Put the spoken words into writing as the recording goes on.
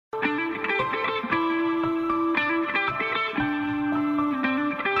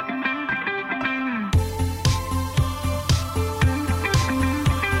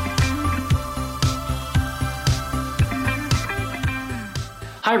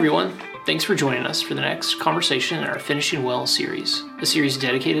Hi everyone, thanks for joining us for the next conversation in our Finishing Well series, a series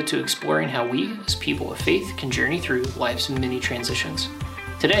dedicated to exploring how we, as people of faith, can journey through life's many transitions.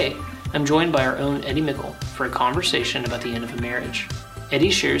 Today, I'm joined by our own Eddie Mickle for a conversation about the end of a marriage.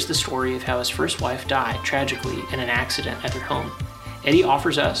 Eddie shares the story of how his first wife died tragically in an accident at their home. Eddie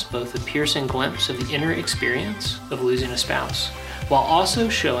offers us both a piercing glimpse of the inner experience of losing a spouse, while also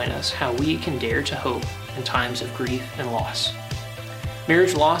showing us how we can dare to hope in times of grief and loss.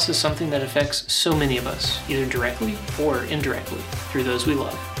 Marriage loss is something that affects so many of us, either directly or indirectly, through those we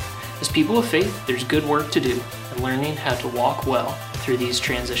love. As people of faith, there's good work to do in learning how to walk well through these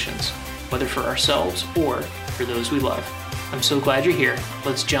transitions, whether for ourselves or for those we love. I'm so glad you're here.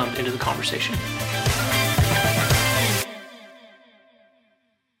 Let's jump into the conversation.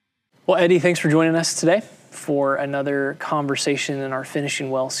 Well, Eddie, thanks for joining us today for another conversation in our Finishing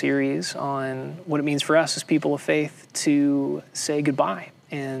Well series on what it means for us as people of faith to say goodbye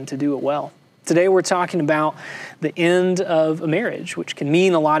and to do it well. Today we're talking about the end of a marriage, which can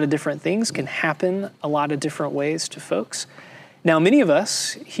mean a lot of different things, can happen a lot of different ways to folks. Now, many of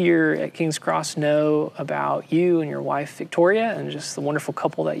us here at King's Cross know about you and your wife, Victoria, and just the wonderful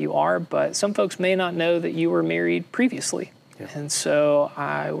couple that you are, but some folks may not know that you were married previously. Yeah. And so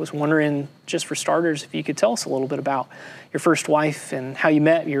I was wondering, just for starters, if you could tell us a little bit about your first wife and how you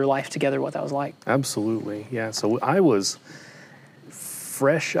met, your life together, what that was like. Absolutely, yeah. So I was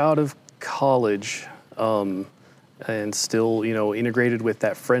fresh out of college and still, integrated with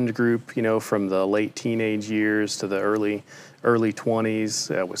that friend group, from the late teenage years to the early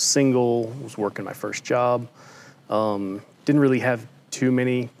 20s. I was single, was working my first job. Didn't really have too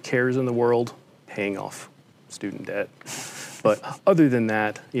many cares in the world, paying off student debt. But other than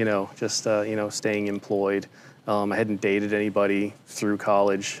that, just staying employed. I hadn't dated anybody through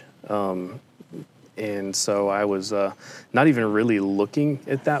college. And so I was not even really looking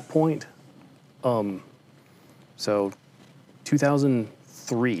at that point. So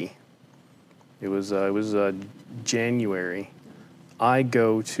 2003, it was January. I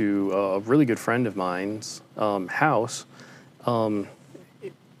go to a really good friend of mine's house,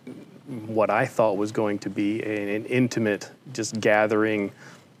 what I thought was going to be an intimate just gathering,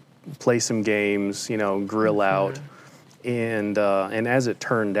 play some games, grill out. And as it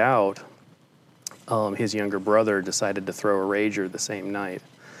turned out, his younger brother decided to throw a rager the same night.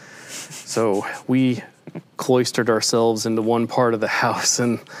 So we cloistered ourselves into one part of the house,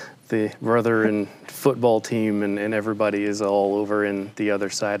 and the brother and football team and everybody is all over in the other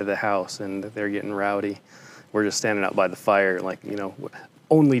side of the house, and they're getting rowdy. We're just standing out by the fire, like,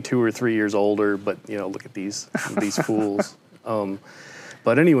 only 2 or 3 years older, but, look at these fools.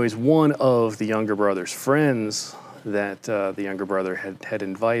 But anyways, one of the younger brother's friends that the younger brother had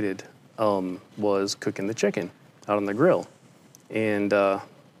invited was cooking the chicken out on the grill. And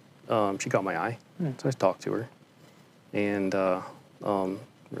she caught my eye, so I talked to her. And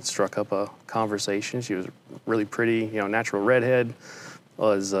it struck up a conversation. She was really pretty, natural redhead,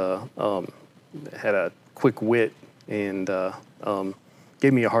 had a quick wit, and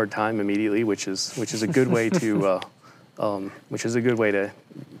gave me a hard time immediately, which is a good way to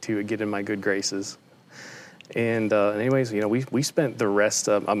to get in my good graces. And anyways, we spent the rest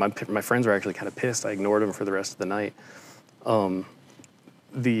of my friends were actually kind of pissed. I ignored them for the rest of the night.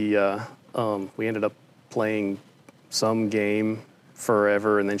 We ended up playing some game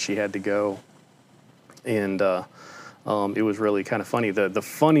forever, and then she had to go. And it was really kind of funny. The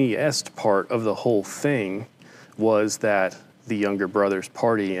funniest part of the whole thing was that the younger brother's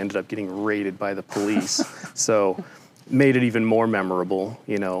party ended up getting raided by the police. So made it even more memorable,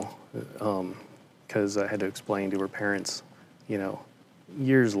 because I had to explain to her parents,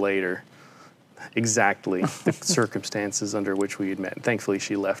 years later, exactly the circumstances under which we had met. And thankfully,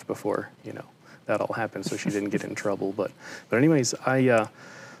 she left before, that all happened, so she didn't get in trouble. But anyways, I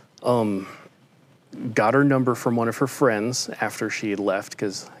got her number from one of her friends after she had left,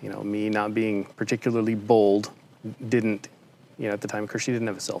 because, me not being particularly bold didn't, at the time, because she didn't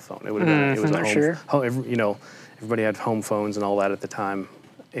have a cell phone. It would have been, it was a home, everybody had home phones and all that at the time.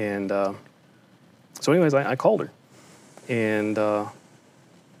 And so anyways, I called her and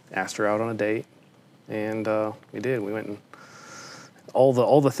asked her out on a date, and we did. We went and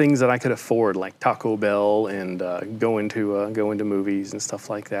all the things that I could afford, like Taco Bell and going to movies and stuff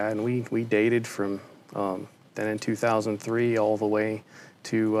like that. And we dated from then in 2003 all the way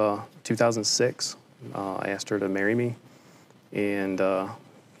to 2006. I asked her to marry me, and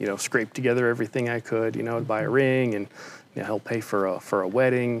scraped together everything I could, to buy a ring and help pay for a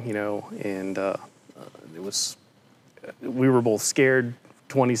wedding, and we were both scared,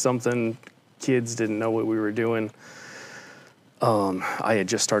 20-something kids, didn't know what we were doing. I had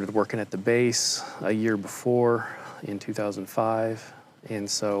just started working at the base a year before in 2005. And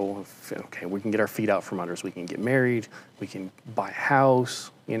so, okay, we can get our feet out from under us. We can get married. We can buy a house,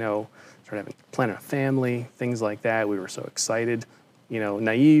 start planning a family, things like that. We were so excited,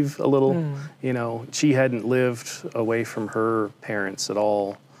 naive a little. She hadn't lived away from her parents at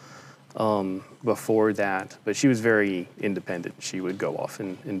all before that, but she was very independent. She would go off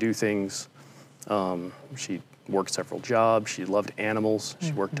and do things. She worked several jobs. She loved animals.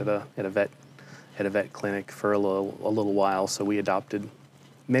 She worked at a vet clinic for a little while. So we adopted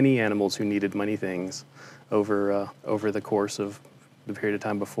many animals who needed many things over the course of the period of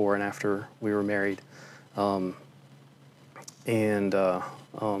time before and after we were married. It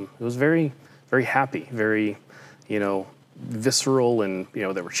was very, very happy, very, visceral, and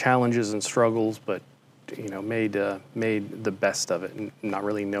there were challenges and struggles, but made the best of it, and not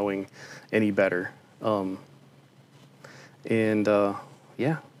really knowing any better.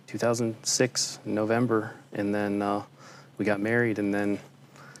 2006 November, and then we got married, and then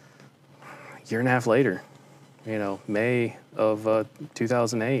a year and a half later, May of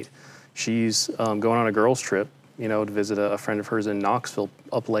 2008, she's going on a girls' trip, to visit a friend of hers in Knoxville,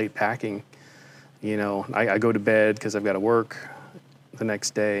 up late packing. I go to bed because I've got to work the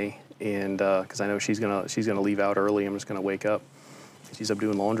next day, and because I know she's gonna leave out early. I'm just gonna wake up. She's up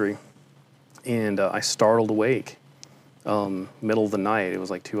doing laundry, and I startled awake, middle of the night. It was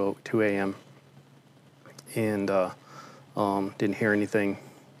like 2 a.m. and didn't hear anything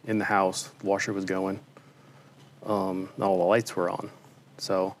in the house. The washer was going. All the lights were on.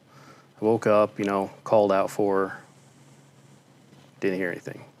 So I woke up, called out for her. Didn't hear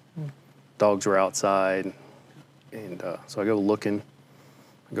anything. Dogs were outside, and so I go looking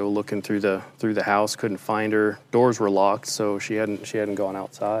through the house. Couldn't find her. Doors were locked, so she hadn't gone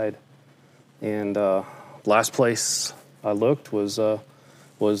outside. And last place I looked was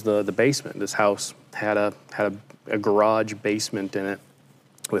the basement. This house had a garage basement in it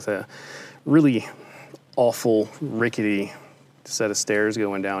with a really awful, rickety set of stairs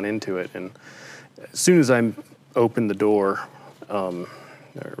going down into it. And as soon as I opened the door,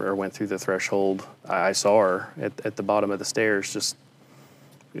 or went through the threshold, I saw her at the bottom of the stairs, just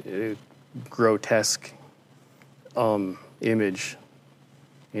grotesque image,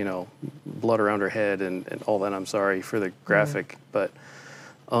 blood around her head and all that. I'm sorry for the graphic, but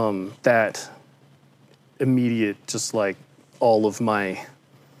that immediate, just like all of my,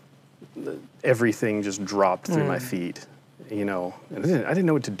 everything just dropped through my feet. And I didn't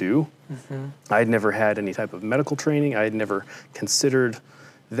know what to do. I had never had any type of medical training. I had never considered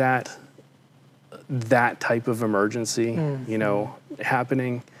that type of emergency,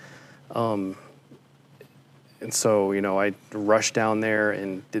 happening. And so, I rushed down there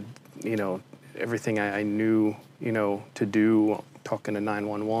and did, everything I knew, to do, talking to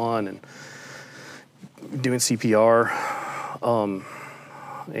 911 and doing CPR.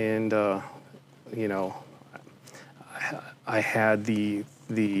 I had the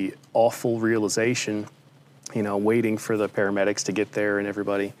awful realization, waiting for the paramedics to get there and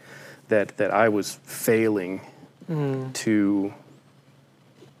everybody, that I was failing to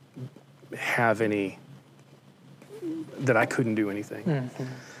have any, that I couldn't do anything.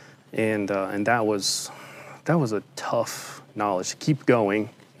 And that was a tough knowledge to keep going,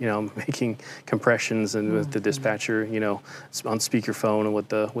 making compressions and with the dispatcher, on speakerphone and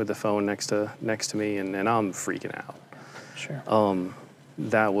with the phone next to me, and I'm freaking out. Sure.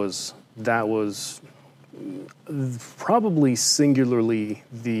 That was probably singularly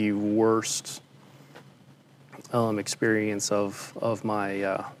the worst experience of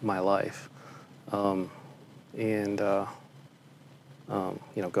my life. Go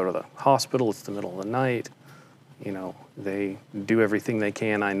to the hospital. It's the middle of the night. They do everything they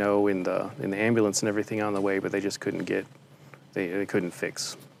can, I know, in the ambulance and everything on the way, but they just couldn't they couldn't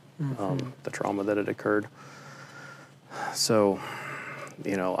fix the trauma that had occurred. So,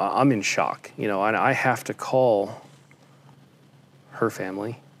 I'm in shock. I have to call her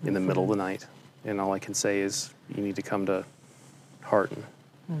family in the middle of the night, and all I can say is, you need to come to Harton.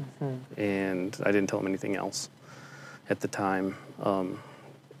 And I didn't tell them anything else at the time,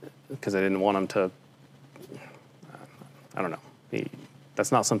 because I didn't want them to, I don't know.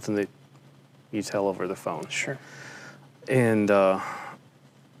 That's not something that you tell over the phone. Sure. And,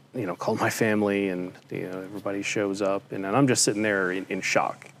 called my family, and, everybody shows up, and I'm just sitting there in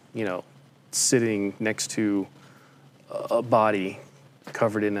shock, sitting next to a body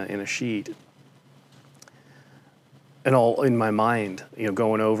covered in a sheet. And all in my mind,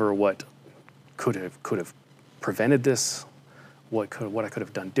 going over what could have prevented this, what I could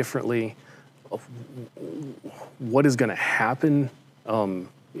have done differently, what is going to happen,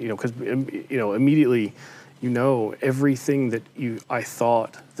 because immediately, everything that I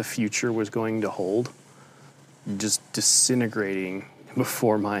thought the future was going to hold, just disintegrating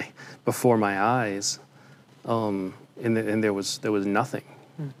before my eyes, and there was nothing.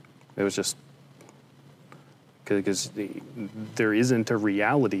 It was just because there isn't a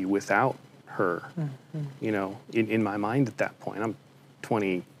reality without her. In my mind at that point, I'm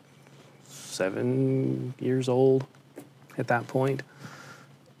 27 years old at that point.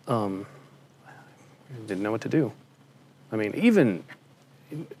 I didn't know what to do. I mean, even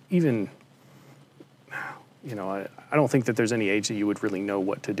I don't think that there's any age that you would really know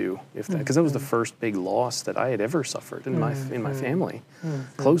what to do because that was the first big loss that I had ever suffered in my family,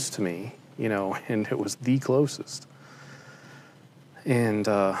 close to me, and it was the closest. And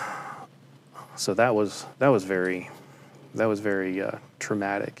so that was very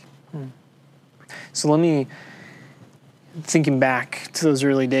traumatic. So thinking back to those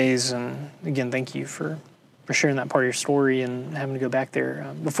early days, and again, thank you for sharing that part of your story and having to go back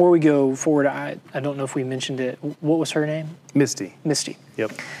there. Before we go forward, I don't know if we mentioned it. What was her name? Misty.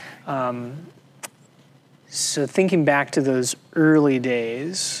 Yep. So thinking back to those early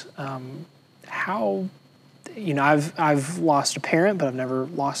days, how, I've lost a parent, but I've never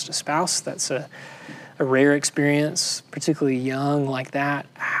lost a spouse. That's a rare experience, particularly young like that.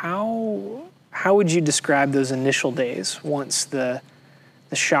 How would you describe those initial days once the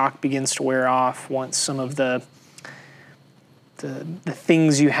shock begins to wear off, once some of the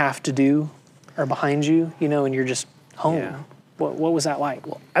things you have to do are behind you, and you're just home? Yeah. What was that like?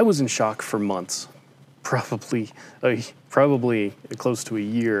 Well, I was in shock for months, probably close to a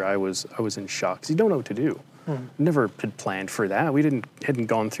year. I was in shock because you don't know what to do. Never had planned for that. We hadn't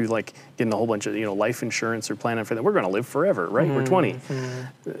gone through like getting a whole bunch of life insurance or planning for that. We're going to live forever, right? We're 20,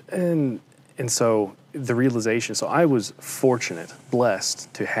 and so the realization. So I was fortunate,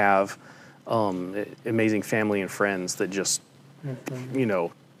 blessed to have amazing family and friends that just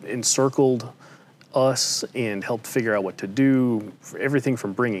encircled us and helped figure out what to do. Everything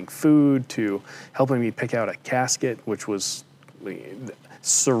from bringing food to helping me pick out a casket, which was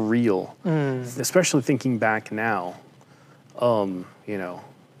surreal, especially thinking back now. But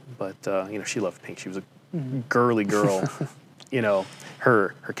she loved pink. She was a girly girl.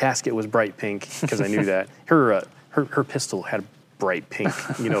 Her casket was bright pink because I knew that. Her pistol had bright pink,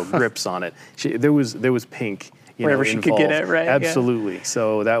 grips on it. There was pink. Wherever she could get it, right? Absolutely. Yeah.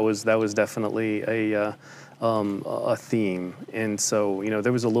 So that was definitely a theme, and so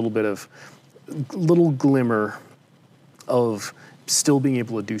there was a little glimmer of still being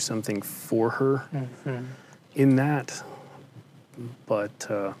able to do something for her in that. But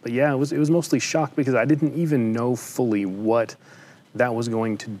yeah, it was mostly shock because I didn't even know fully what that was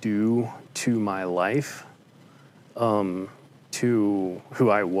going to do to my life, to who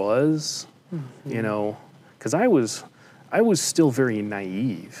I was, because I was still very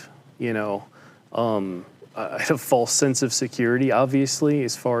naive, I had a false sense of security, obviously,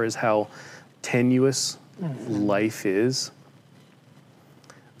 as far as how tenuous life is,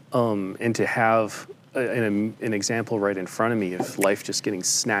 and to have an example right in front of me of life just getting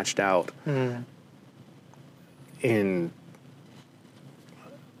snatched out, and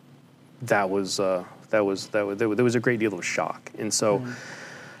there was a great deal of shock, and so.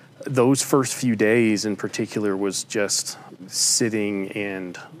 Those first few days in particular was just sitting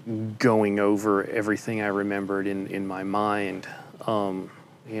and going over everything I remembered in my mind,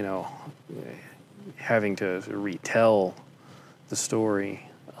 having to retell the story,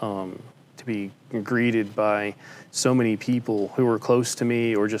 to be greeted by so many people who were close to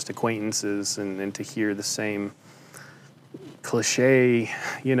me or just acquaintances, and to hear the same cliche,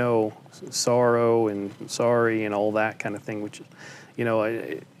 sorrow and sorry and all that kind of thing, which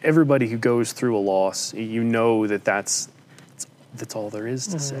everybody who goes through a loss, that's all there is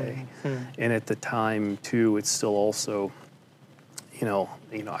to say. And at the time too, it's still also, I don't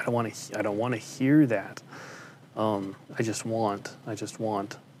want to hear that. I just want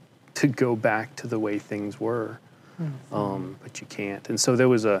to go back to the way things were. But you can't. And so there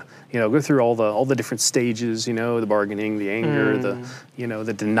was go through all the different stages, the bargaining, the anger,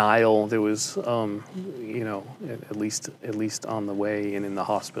 the denial. There was, at least on the way and in the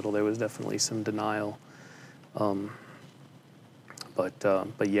hospital, there was definitely some denial.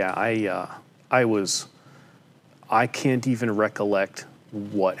 But yeah, I can't even recollect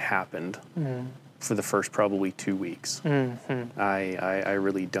what happened for the first probably 2 weeks. I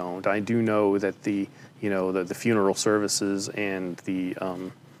really don't. I do know that the funeral services and the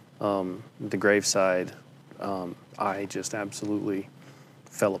graveside, I just absolutely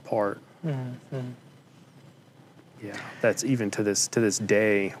fell apart. Yeah, that's even to this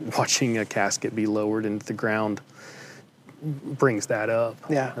day, watching a casket be lowered into the ground brings that up.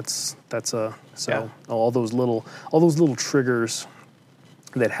 Yeah. All those little triggers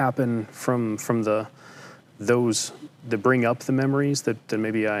that happen from those that bring up the memories that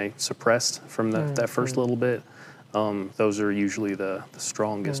maybe I suppressed from that first little bit. Those are usually the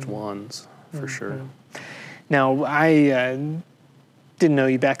strongest ones, for sure. Now, I didn't know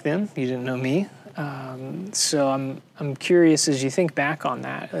you back then. You didn't know me. So I'm curious, as you think back on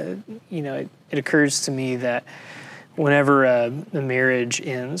that, it occurs to me that whenever a marriage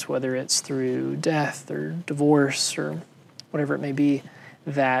ends, whether it's through death or divorce or whatever it may be,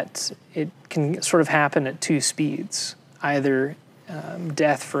 that it can sort of happen at two speeds. Either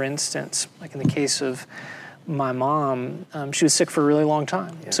death, for instance, like in the case of my mom, she was sick for a really long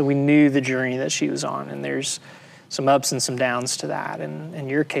time. Yeah. So we knew the journey that she was on, and there's some ups and some downs to that. And in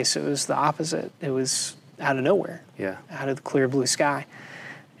your case, it was the opposite. It was out of nowhere, out of the clear blue sky.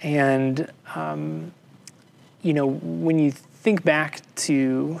 And, when you think back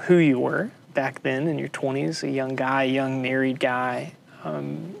to who you were back then in your 20s, a young guy, a young married guy,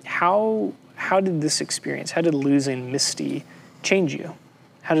 how did this experience, how did losing Misty change you?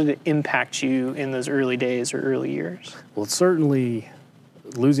 How did it impact you in those early days or early years? Well, certainly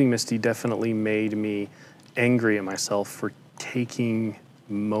losing Misty definitely made me angry at myself for taking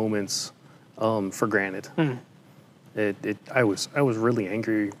moments for granted. I was really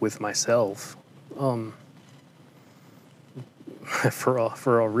angry with myself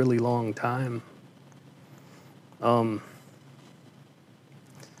for a really long time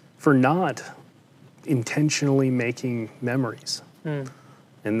for not intentionally making memories.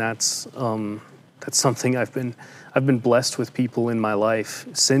 And that's something I've been blessed with people in my life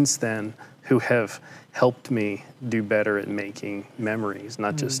since then who have helped me do better at making memories,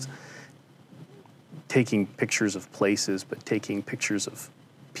 not just taking pictures of places, but taking pictures of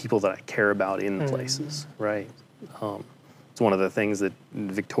people that I care about in places, right? It's one of the things that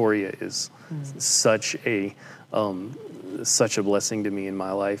Victoria is such a blessing to me in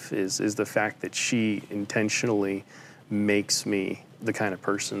my life is the fact that she intentionally makes me the kind of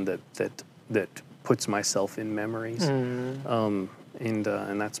person that puts myself in memories. And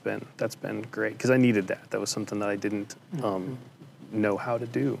that's been great because I needed that. That was something that I didn't know how to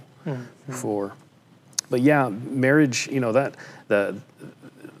do before. But yeah, marriage, that the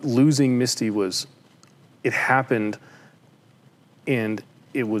losing Misty it happened, and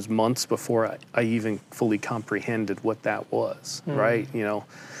it was months before I even fully comprehended what that was, right?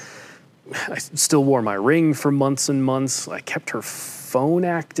 I still wore my ring for months and months. I kept her phone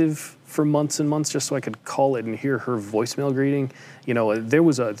active for months and months just so I could call it and hear her voicemail greeting. There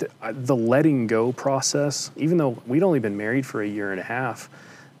was the letting go process, even though we'd only been married for a year and a half,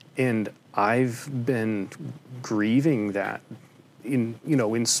 and I've been grieving that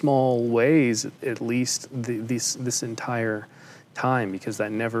in small ways, at least this entire time, because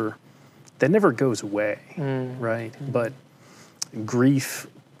that never goes away, right? But grief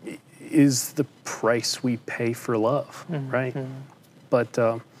is the price we pay for love, right? But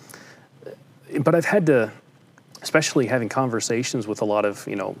I've had to, especially having conversations with a lot of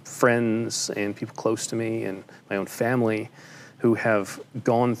friends and people close to me and my own family who have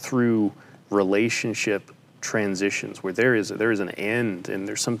gone through relationship transitions where there is an end and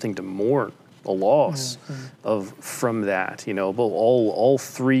there's something to mourn, a loss from that. But all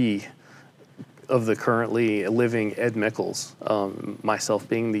three of the currently living Ed Mickles, myself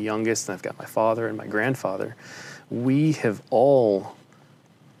being the youngest, and I've got my father and my grandfather, we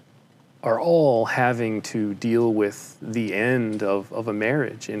are all having to deal with the end of a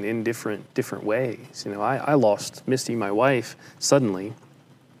marriage in different ways. I lost Misty, my wife, suddenly.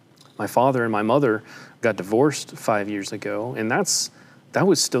 My father and my mother got divorced 5 years ago, and there's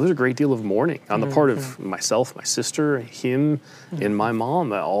a great deal of mourning on the part of myself, my sister, him, and my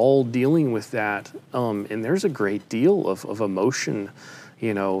mom, all dealing with that. And there's a great deal of emotion,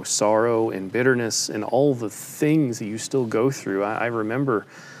 sorrow and bitterness and all the things that you still go through. I remember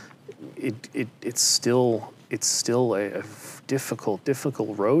it's still a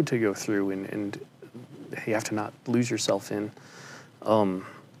difficult road to go through, and you have to not lose yourself in.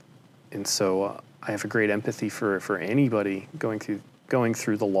 And so I have a great empathy for anybody going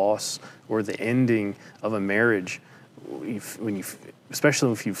through the loss or the ending of a marriage,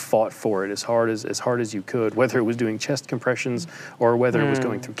 especially if you fought for it as hard as you could, whether it was doing chest compressions or whether it was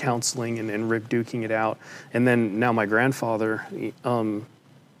going through counseling and duking it out. And then now my grandfather,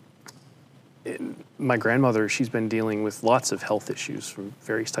 my grandmother, she's been dealing with lots of health issues, from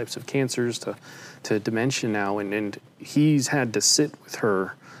various types of cancers to dementia now, and he's had to sit with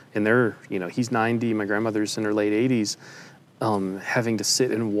her, and he's 90, my grandmother's in her late 80s, having to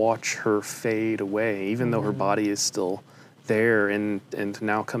sit and watch her fade away, even though her body is still there, and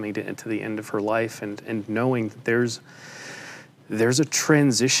now coming to the end of her life, and knowing that there's a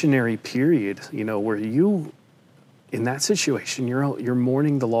transitionary period, where you, in that situation, you're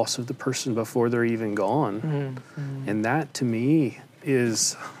mourning the loss of the person before they're even gone. And that, to me,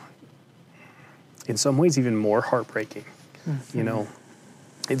 is in some ways even more heartbreaking.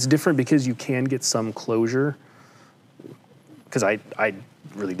 It's different because you can get some closure, because I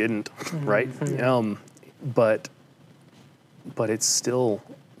really didn't, right? But it's still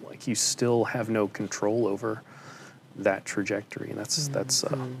like you still have no control over that trajectory, and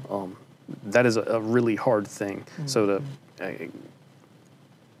that is a really hard thing. So I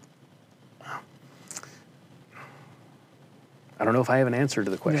don't know if I have an answer to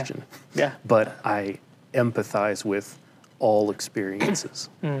the question. Yeah. But I empathize with all experiences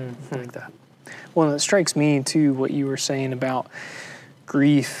like that. Well, it strikes me too what you were saying about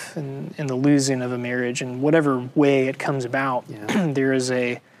grief and the losing of a marriage, and whatever way it comes about, there is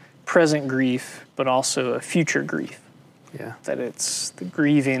a present grief, but also a future grief. Yeah. That it's the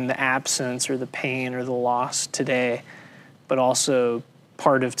grieving the absence or the pain or the loss today, but also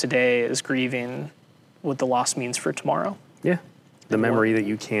part of today is grieving what the loss means for tomorrow. Yeah. The memory that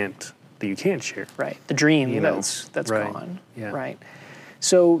you can't share. Right. The dream that's right. gone. Yeah. Right.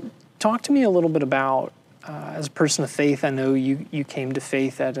 So talk to me a little bit about, as a person of faith, I know you came to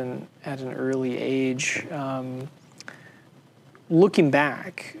faith at an early age. Looking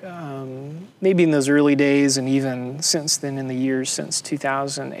back, maybe in those early days and even since then in the years since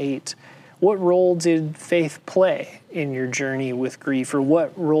 2008, what role did faith play in your journey with grief, or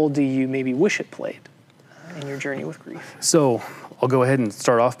what role do you maybe wish it played in your journey with grief? So I'll go ahead and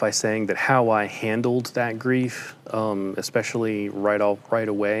start off by saying that how I handled that grief, especially right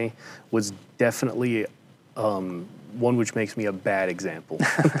away, was definitely one which makes me a bad example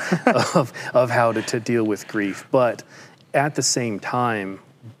of how to deal with grief. But at the same time,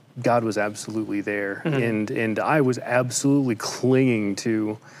 God was absolutely there, and I was absolutely clinging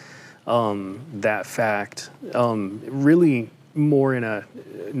to that fact. Really, more in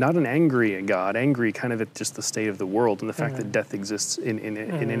not an angry at God, angry kind of at just the state of the world and the fact that death exists in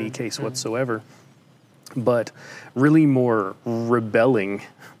any case whatsoever, but really more rebelling.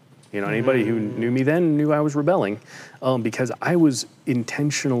 Anybody who knew me then knew I was rebelling, because I was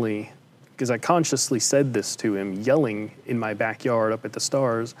intentionally, because I consciously said this to him, yelling in my backyard up at the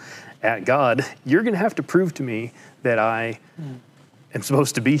stars at God, "You're going to have to prove to me that I am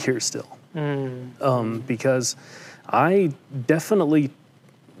supposed to be here still." Because I definitely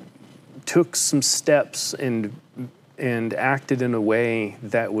took some steps and acted in a way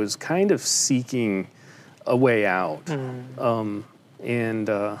that was kind of seeking a way out, and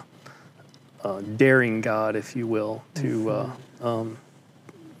daring God, if you will, to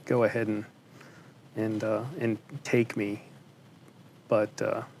go ahead and take me, but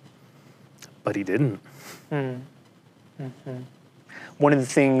he didn't. One of the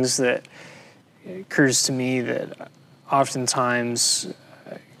things that occurs to me that oftentimes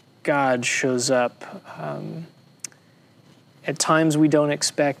God shows up at times we don't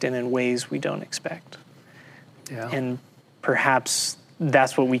expect and in ways we don't expect. Yeah. And perhaps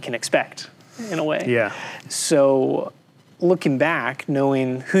that's what we can expect in a way. Yeah. So looking back,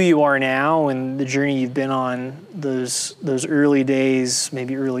 knowing who you are now and the journey you've been on, those early days,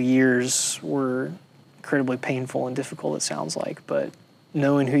 maybe early years were incredibly painful and difficult, it sounds like, but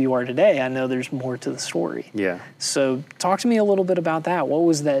knowing who you are today, I know there's more to the story. Yeah. So talk to me a little bit about that. What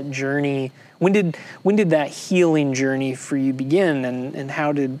was that journey? When did that healing journey for you begin, and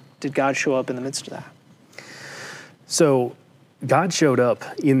how did God show up in the midst of that? So God showed up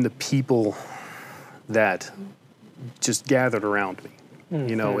in the people that just gathered around me.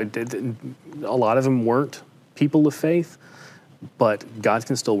 A lot of them weren't people of faith, but God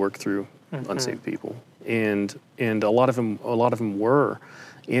can still work through unsaved people. And a lot of them were.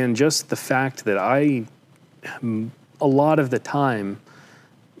 And just the fact that I, a lot of the time,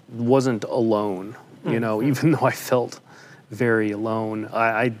 wasn't alone, even though I felt very alone,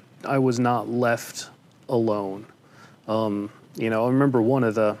 I was not left alone. I remember one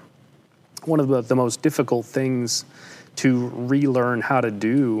of the most difficult things to relearn how to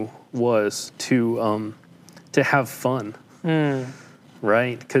do was to have fun,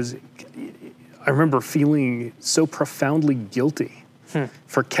 right? Because I remember feeling so profoundly guilty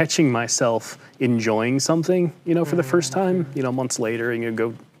for catching myself enjoying something, for the first time. Months later, and you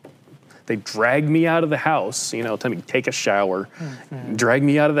go They drag me out of the house, tell me take a shower, drag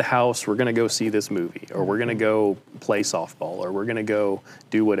me out of the house. We're gonna go see this movie, or we're gonna go play softball, or we're gonna go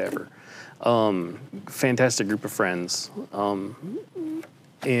do whatever. Fantastic group of friends,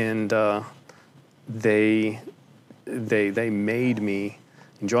 and they made me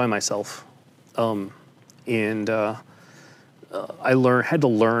enjoy myself, and I had to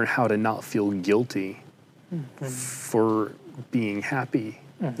learn how to not feel guilty for being happy,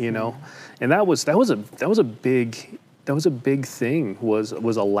 and that was a big thing,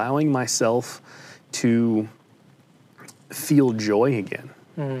 was allowing myself to feel joy again,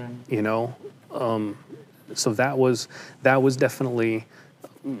 so that was definitely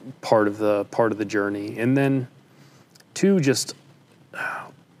part of the journey. And then two, just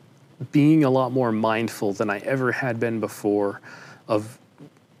being a lot more mindful than I ever had been before of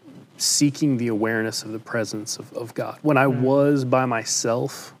seeking the awareness of the presence of God. When I was by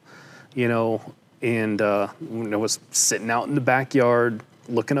myself, and when I was sitting out in the backyard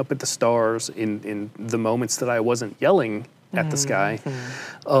looking up at the stars in the moments that I wasn't yelling at the sky,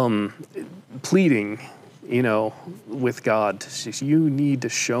 pleading, with God, you need to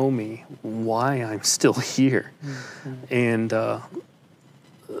show me why I'm still here. And,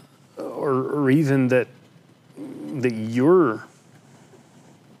 or even that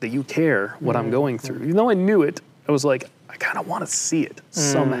you care what I'm going through. Even though I knew it, I was like, I kind of want to see it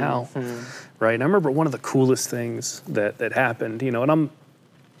somehow, right? And I remember one of the coolest things that happened, and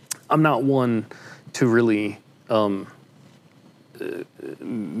I'm not one to really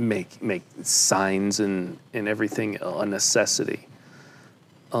make signs and everything a necessity,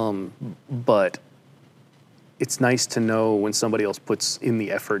 but it's nice to know when somebody else puts in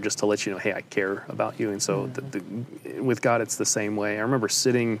the effort just to let you know, hey, I care about you. And so with God, it's the same way. I remember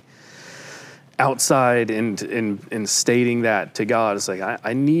sitting outside and stating that to God. It's like,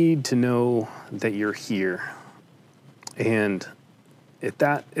 I need to know that you're here. And at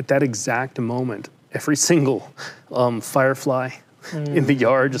that exact moment, every single firefly in the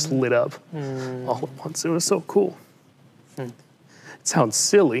yard just lit up all at once. It was so cool. It sounds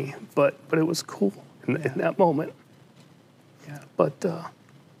silly, but it was cool in that moment. Yeah. But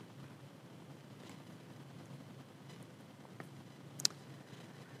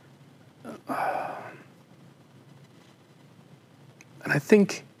and I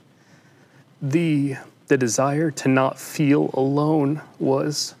think the desire to not feel alone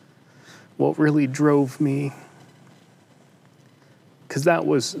was what really drove me, because that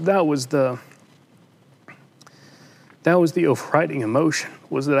was the overriding emotion,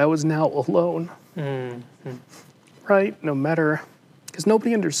 was that I was now alone. Right? No matter, because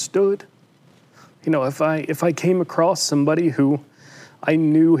nobody understood. If I came across somebody who I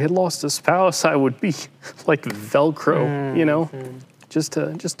knew had lost a spouse, I would be like Velcro, just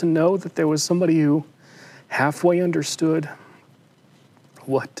to know that there was somebody who halfway understood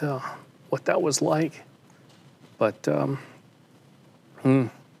what that was like. But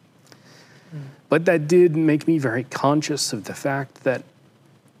that did make me very conscious of the fact that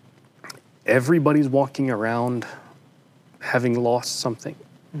everybody's walking around having lost something.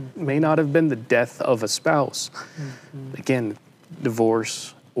 May not have been the death of a spouse. Again,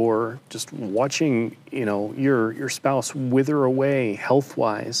 divorce, or just watching, your spouse wither away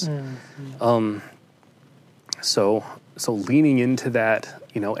health-wise. So leaning into that,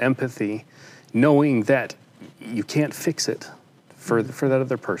 empathy, knowing that you can't fix it for that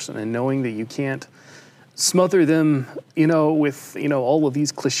other person, and knowing that you can't smother them, with, all of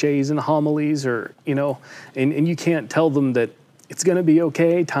these cliches and homilies, or, and you can't tell them that it's going to be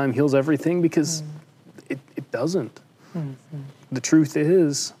okay, time heals everything, because it doesn't. The truth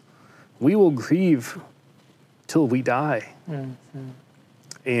is, we will grieve till we die.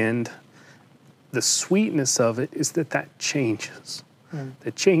 And the sweetness of it is that changes.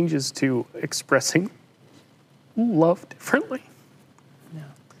 That changes to expressing love differently.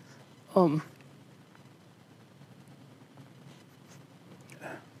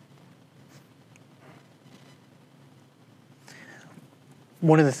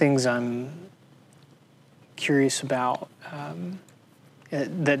 One of the things I'm curious about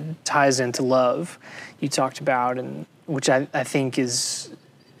that ties into love, you talked about, and which I think is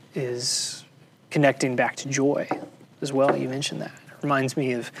connecting back to joy as well. You mentioned that. It reminds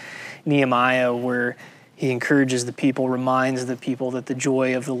me of Nehemiah, where he encourages the people, reminds the people that the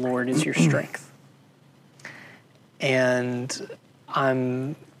joy of the Lord is your strength. And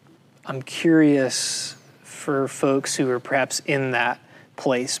I'm curious for folks who are perhaps in that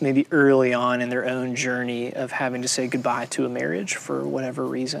place, maybe early on in their own journey of having to say goodbye to a marriage for whatever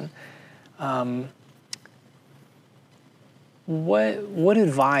reason. what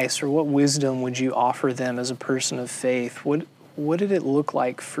advice or what wisdom would you offer them as a person of faith? What did it look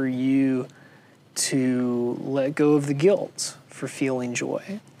like for you to let go of the guilt for feeling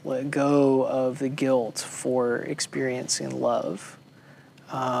joy, let go of the guilt for experiencing love?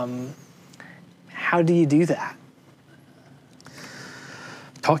 How do you do that?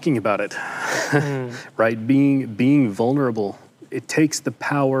 Talking about it, right? Being vulnerable. It takes the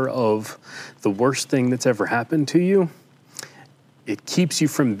power of the worst thing that's ever happened to you. It keeps you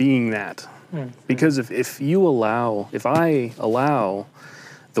from being that. Because if I allow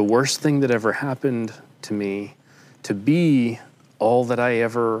the worst thing that ever happened to me to be all that I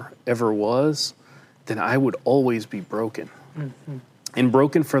ever was, then I would always be broken. And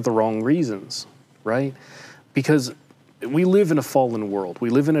broken for the wrong reasons, right? Because we live in a fallen world.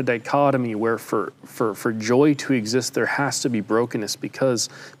 We live in a dichotomy where for joy to exist, there has to be brokenness because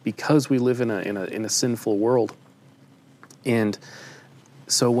we live in a sinful world. And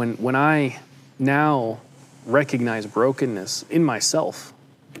so when I now recognize brokenness in myself,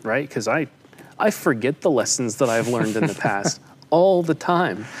 right? Because I forget the lessons that I've learned in the past all the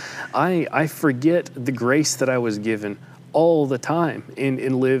time. I forget the grace that I was given all the time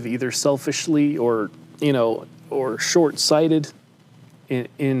and live either selfishly or short-sighted.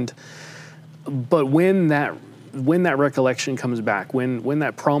 But when that recollection comes back, when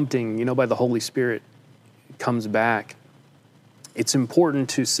that prompting, by the Holy Spirit comes back, it's important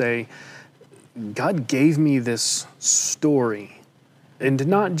to say, God gave me this story. And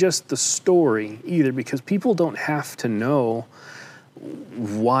not just the story either, because people don't have to know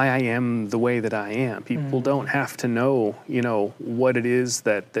why I am the way that I am. People don't have to know, what it is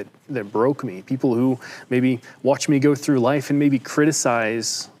that broke me. People who maybe watch me go through life and maybe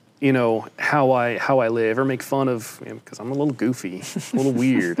criticize, how I live or make fun of, because I'm a little goofy, a little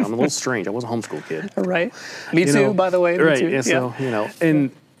weird, I'm a little strange. I was a homeschool kid. Right. Me too, by the way. Me right. too. Yeah, so,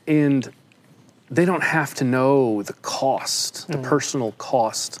 and they don't have to know the cost, the personal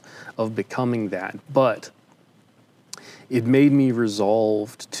cost of becoming that. But it made me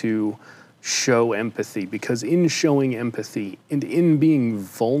resolved to show empathy, because in showing empathy and in being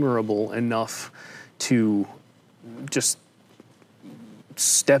vulnerable enough to just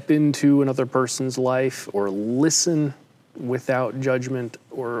step into another person's life or listen without judgment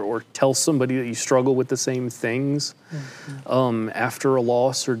or tell somebody that you struggle with the same things after a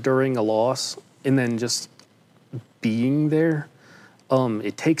loss or during a loss, and then just being there,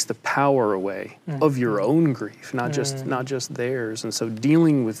 it takes the power away of your own grief, not just theirs. And so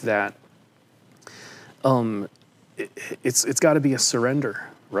dealing with that, it's got to be a surrender,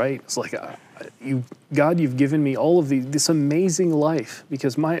 right? It's like God, you've given me all of this amazing life,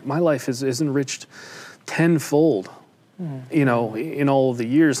 because my life is enriched tenfold, in all of the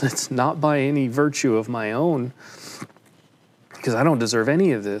years. It's not by any virtue of my own, because I don't deserve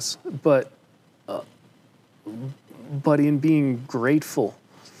any of this, but in being grateful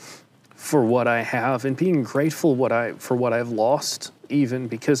for what I have and being grateful for what I've lost, even,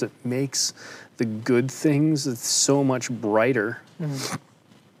 because it makes the good things so much brighter.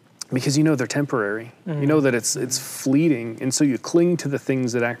 Because they're temporary. You know that it's fleeting, and so you cling to the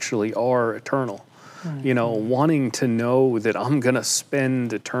things that actually are eternal. Wanting to know that I'm gonna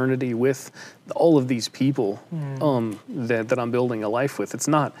spend eternity with all of these people that I'm building a life with. It's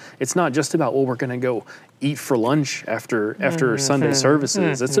not just about what we're gonna go eat for lunch after Sunday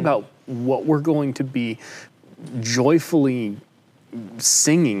services. It's about what we're going to be joyfully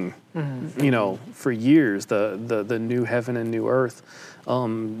singing, for years, the new heaven and new earth,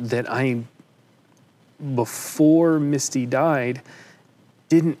 that before Misty died,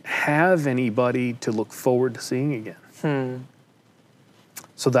 didn't have anybody to look forward to seeing again.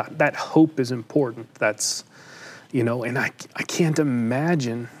 So that hope is important. That's, and I can't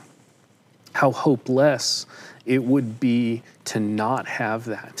imagine how hopeless it would be to not have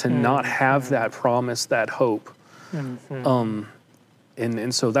that, to not have that promise, that hope. And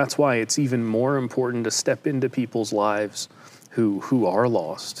so that's why it's even more important to step into people's lives who are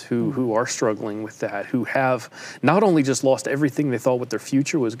lost, who are struggling with that, who have not only just lost everything they thought what their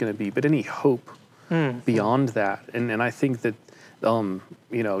future was going to be, but any hope beyond that. And I think that,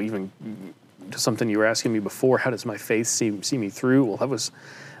 even something you were asking me before, how does my faith see me through? Well, that was,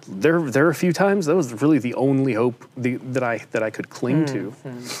 there are a few times that was really the only hope that I could cling to.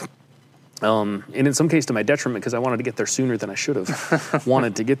 And in some case to my detriment, because I wanted to get there sooner than I should have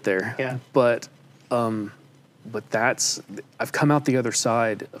wanted to get there. Yeah. But I've come out the other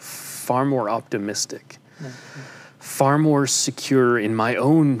side far more optimistic, far more secure in my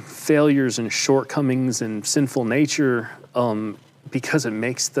own failures and shortcomings and sinful nature, because it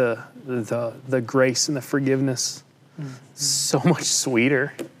makes the grace and the forgiveness so much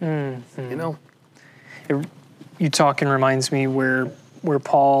sweeter. You know? You talking reminds me where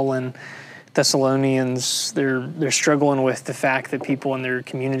Paul and Thessalonians, they're struggling with the fact that people in their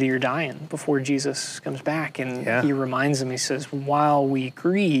community are dying before Jesus comes back. And he reminds them, he says, while we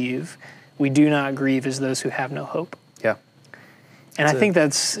grieve, we do not grieve as those who have no hope. Yeah. And I think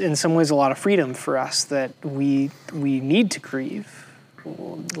that's in some ways a lot of freedom for us, that we need to grieve.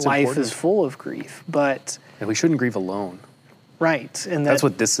 Life important. is full of grief, but... And we shouldn't grieve alone. Right. And that's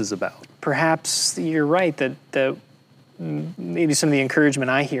what this is about. Perhaps you're right, that maybe some of the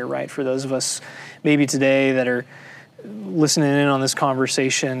encouragement I hear, right, for those of us maybe today that are listening in on this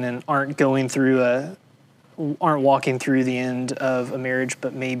conversation and aren't walking through the end of a marriage,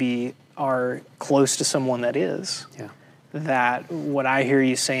 but maybe are close to someone that is. Yeah. That what I hear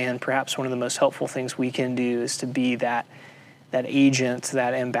you saying, perhaps one of the most helpful things we can do is to be that agent,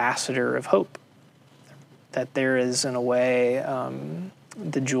 that ambassador of hope. That there is, in a way,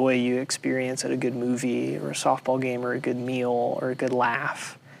 the joy you experience at a good movie or a softball game or a good meal or a good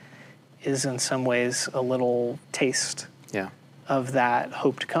laugh is in some ways a little taste of that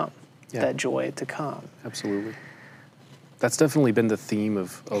hope to come, that joy to come. Absolutely. That's definitely been the theme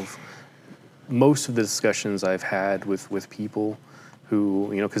of most of the discussions I've had with people who,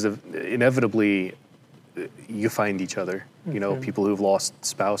 because inevitably you find each other. People who've lost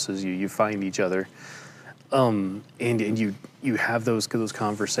spouses, you find each other. And you have those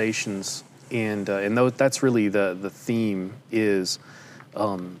conversations, and that's really the theme is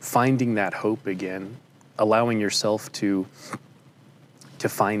finding that hope again, allowing yourself to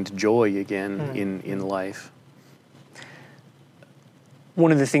find joy again in life.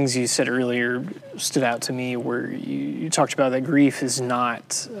 One of the things you said earlier stood out to me, where you talked about that grief is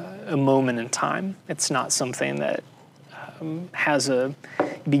not a moment in time. It's not something that has a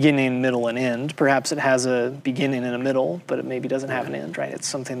beginning, middle, and end. Perhaps it has a beginning and a middle, but it maybe doesn't have an end, right? It's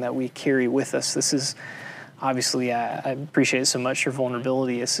something that we carry with us. This is, obviously, I appreciate so much your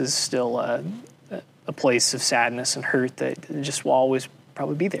vulnerability. This is still a place of sadness and hurt that just will always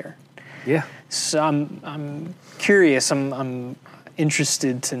probably be there. Yeah. So I'm curious, I'm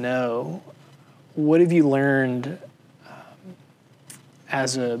interested to know, what have you learned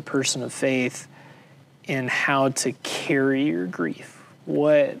as a person of faith in how to carry your grief?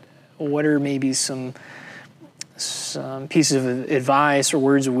 What are maybe some pieces of advice or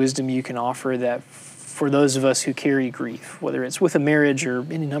words of wisdom you can offer that for those of us who carry grief, whether it's with a marriage or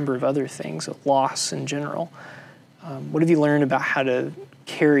any number of other things, a loss in general? What have you learned about how to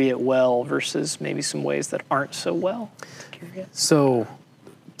carry it well versus maybe some ways that aren't so well to carry it? So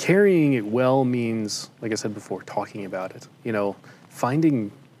carrying it well means, like I said before, talking about it.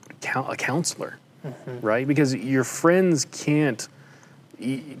 Finding a counselor. Right? Because your friends can't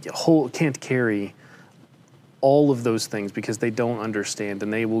carry all of those things because they don't understand,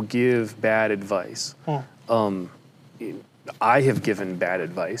 and they will give bad advice. I have given bad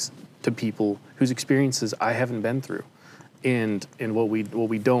advice to people whose experiences I haven't been through, and what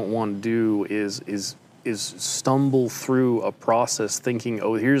we don't want to do is stumble through a process thinking,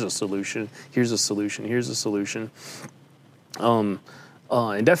 oh, here's a solution.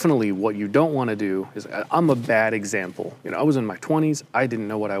 And definitely what you don't want to do is, I'm a bad example. I was in my 20s. I didn't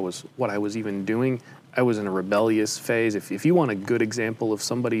know what I was even doing. I was in a rebellious phase. If you want a good example of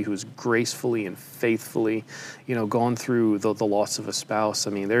somebody who's gracefully and faithfully, gone through the loss of a spouse, I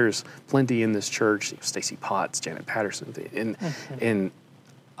mean, there's plenty in this church. Stacy Potts, Janet Patterson, and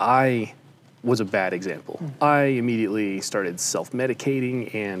I was a bad example. I immediately started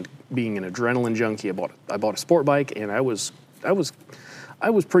self-medicating and being an adrenaline junkie. I bought a sport bike, and I was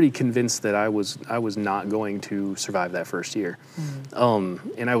pretty convinced that I was not going to survive that first year.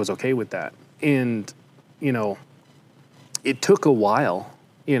 And I was okay with that. And, it took a while,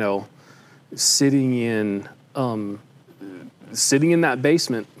 sitting in that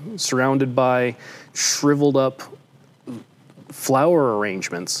basement surrounded by shriveled up flower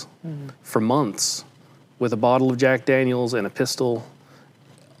arrangements for months with a bottle of Jack Daniels and a pistol.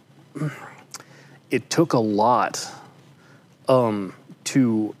 It took a lot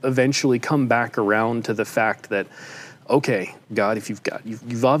to eventually come back around to the fact that, okay, God, if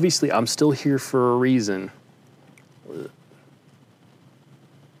you've obviously, I'm still here for a reason.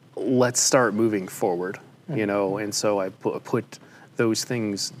 Let's start moving forward, And so I put those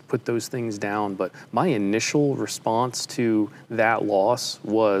things down. But my initial response to that loss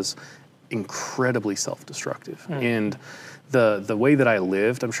was incredibly self-destructive, and the way that I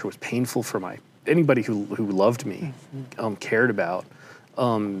lived, I'm sure, was painful for anybody who loved me, cared about.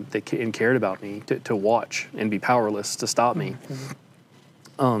 They cared about me to watch and be powerless to stop me.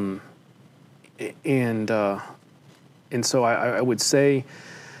 And so I would say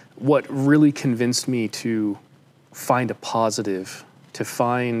what really convinced me to find a positive, to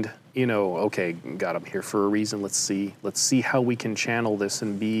find, okay, God, I'm here for a reason. Let's see how we can channel this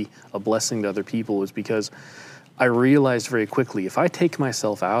and be a blessing to other people, is because I realized very quickly, if I take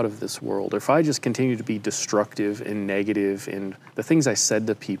myself out of this world, or if I just continue to be destructive and negative, and the things I said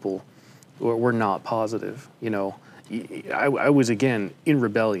to people were not positive, I was, again, in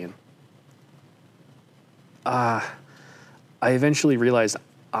rebellion. I eventually realized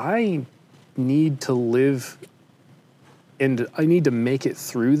I need to live and I need to make it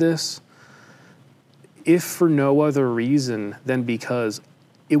through this, if for no other reason than because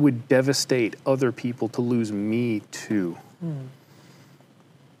it would devastate other people to lose me too.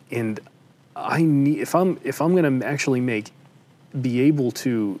 And I need, if I'm going to actually be able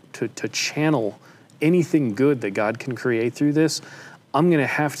to channel anything good that God can create through this, I'm going to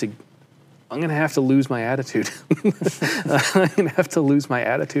have to lose my attitude. I'm going to have to lose my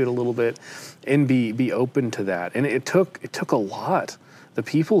attitude a little bit and be open to that. And it took a lot. The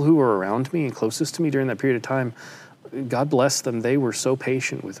people who were around me and closest to me during that period of time, God bless them, they were so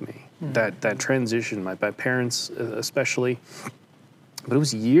patient with me. That transition, my parents especially, but it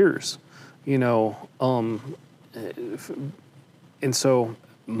was years, and so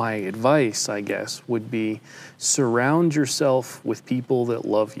my advice, I guess, would be surround yourself with people that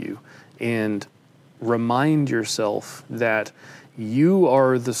love you, and remind yourself that you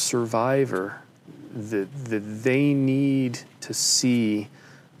are the survivor that they need to see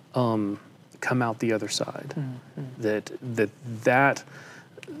come out the other side. That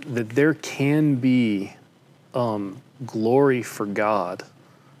there can be glory for God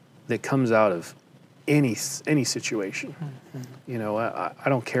that comes out of any situation. I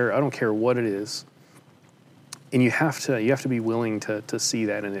don't care what it is. And you have to be willing to see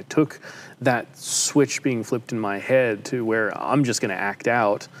that. And it took that switch being flipped in my head to where I'm just going to act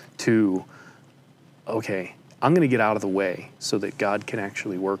out to, okay, I'm going to get out of the way so that God can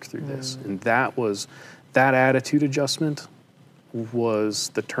actually work through this. And that attitude adjustment was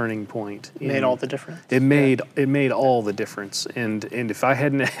the turning point. It made all the difference. It made all the difference. And if I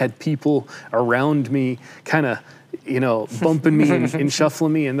hadn't had people around me kind of, bumping me and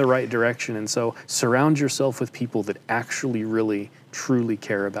shuffling me in the right direction. And so surround yourself with people that actually really, truly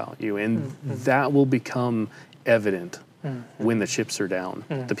care about you. And that will become evident when the chips are down.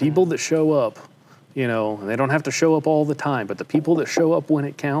 The people that show up, and they don't have to show up all the time, but the people that show up when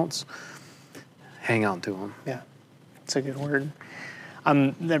it counts, hang on to them. Yeah, it's a good word.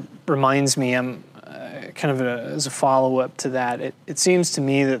 That reminds me, as a follow-up to that, it seems to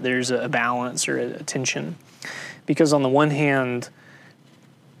me that there's a balance or a tension. Because on the one hand,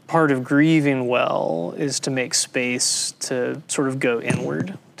 part of grieving well is to make space to sort of go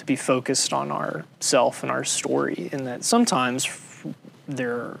inward, to be focused on ourself and our story. And that sometimes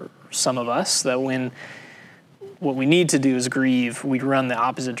there are some of us that when what we need to do is grieve, we run the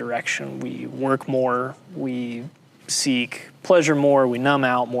opposite direction. We work more, we seek pleasure more, we numb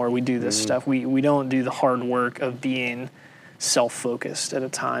out more, we do this stuff. We don't do the hard work of being self-focused at a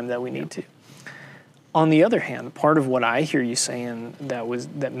time that we need to. On the other hand, part of what I hear you saying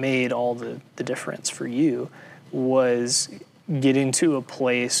that made all the difference for you was getting to a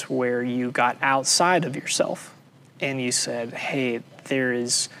place where you got outside of yourself and you said, hey,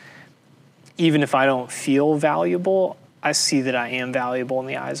 even if I don't feel valuable, I see that I am valuable in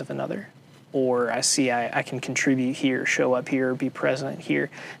the eyes of another. Or I see I can contribute here, show up here, be present here.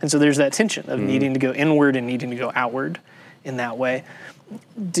 And so there's that tension of needing to go inward and needing to go outward in that way.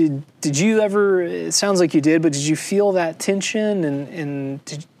 Did you ever, it sounds like you did, but did you feel that tension and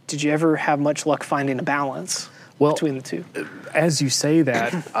did you ever have much luck finding a balance between the two? As you say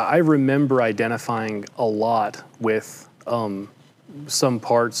that, I remember identifying a lot with some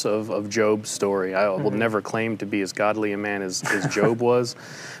parts of Job's story. I will never claim to be as godly a man as Job was,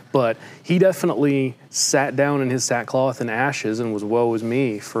 but he definitely sat down in his sackcloth and ashes and was woe is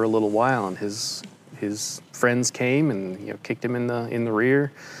me for a little while, and his friends came and kicked him in the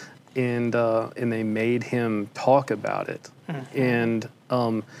rear, and they made him talk about it. And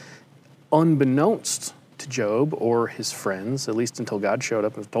unbeknownst to Job or his friends, at least until God showed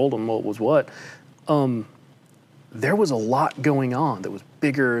up and told him what was what, there was a lot going on that was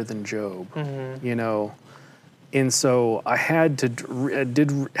bigger than Job, And so I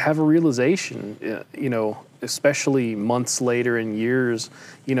did have a realization, especially months later and years,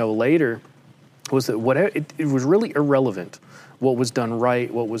 later, was that it was really irrelevant what was done right,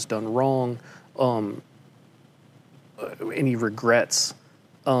 what was done wrong, any regrets.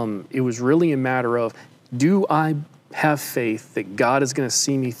 It was really a matter of, do I have faith that God is going to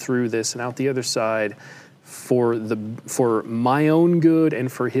see me through this and out the other side for my own good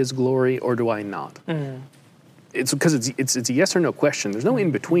and for His glory, or do I not? It's because it's a yes or no question. There's no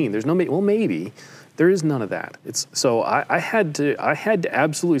in between. There's no well, maybe. There is none of that. So I had to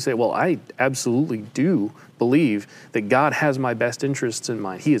absolutely say, well, I absolutely do believe that God has my best interests in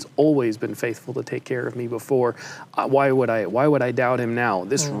mind. He has always been faithful to take care of me before. Why would I doubt Him now?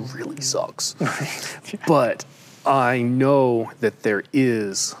 This really sucks. But I know that there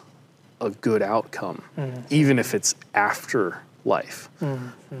is a good outcome, even if it's after life.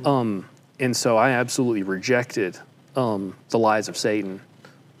 And so I absolutely rejected the lies of Satan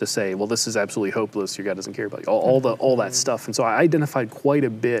to say, well, this is absolutely hopeless. Your God doesn't care about you. All that stuff. And so I identified quite a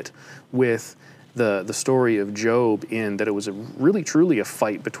bit with the story of Job, in that it was really truly a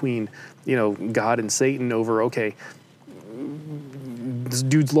fight between, God and Satan over, okay, this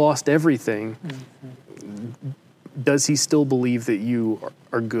dude's lost everything. Does he still believe that you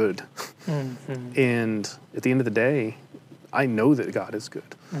are good? And at the end of the day, I know that God is good.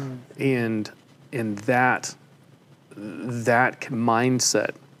 And that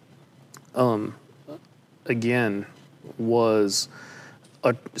mindset, again,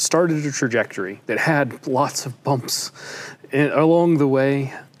 started a trajectory that had lots of bumps along the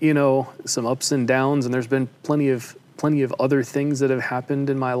way, some ups and downs, and there's been plenty of other things that have happened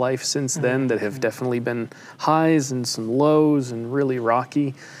in my life since then that have definitely been highs and some lows and really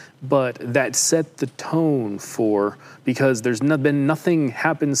rocky. But that set the tone because there's been nothing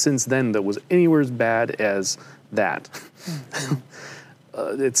happened since then that was anywhere as bad as that.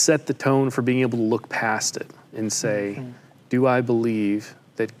 It set the tone for being able to look past it and say, do I believe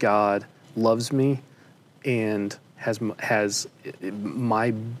that God loves me and has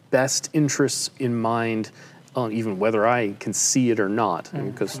my best interests in mind, even whether I can see it or not,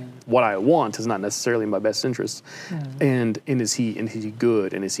 because what I want is not necessarily my best interest. And is he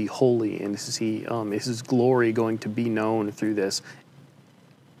good, and is He holy, and is His glory going to be known through this?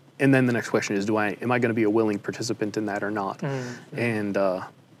 And then the next question is, am I going to be a willing participant in that or not? And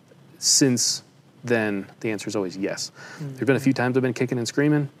since then, the answer is always yes. There've been a few times I've been kicking and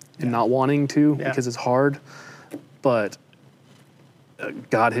screaming and not wanting to because it's hard, but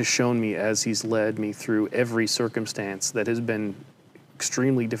God has shown me, as He's led me through every circumstance that has been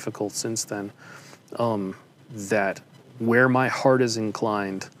extremely difficult since then, that where my heart is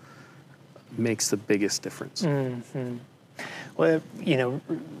inclined makes the biggest difference. Well,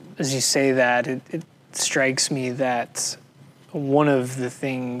 as you say that, it strikes me that one of the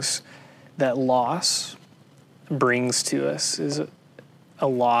things that loss brings to us is a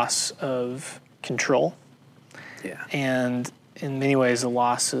loss of control. Yeah. And in many ways, a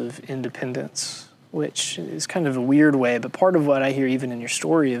loss of independence, which is kind of a weird way, but part of what I hear even in your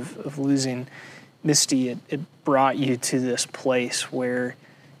story of losing Misty, it brought you to this place where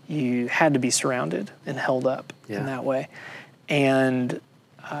you had to be surrounded and held up in that way. And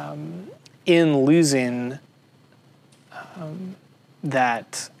in losing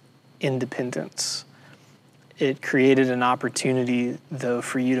that independence, it created an opportunity, though,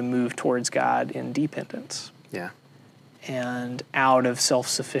 for you to move towards God in dependence. Yeah. And out of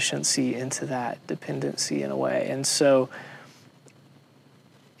self-sufficiency into that dependency in a way. And so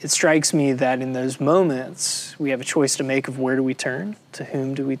it strikes me that in those moments, we have a choice to make of where do we turn, to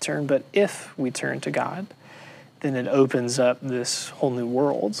whom do we turn. But if we turn to God, then it opens up this whole new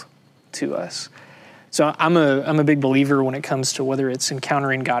world to us. So I'm a big believer when it comes to whether it's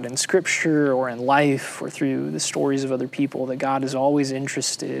encountering God in Scripture or in life or through the stories of other people, that God is always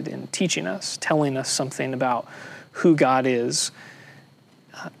interested in teaching us, telling us something about who God is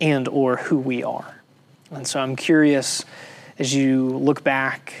and or who we are. And so I'm curious, as you look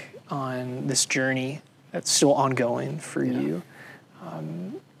back on this journey that's still ongoing for you,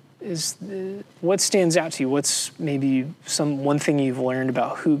 what stands out to you? What's maybe one thing you've learned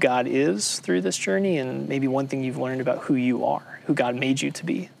about who God is through this journey, and maybe one thing you've learned about who you are, who God made you to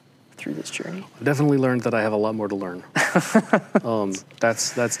be through this journey? I definitely learned that I have a lot more to learn.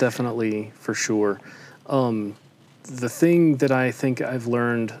 That's definitely for sure. The thing that I think I've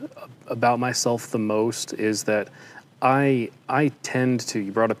learned about myself the most is that I tend to,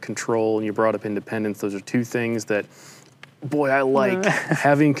 you brought up control and you brought up independence. Those are two things that, boy, I like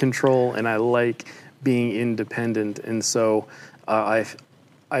having control and I like being independent. And so I've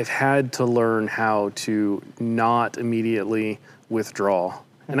had to learn how to not immediately withdraw.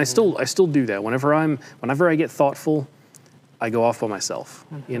 And I still do that. Whenever I get thoughtful, I go off by myself,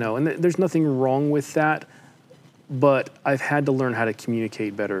 and there's nothing wrong with that. But I've had to learn how to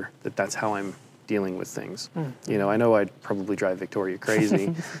communicate better that's how I'm dealing with things. I know I'd probably drive Victoria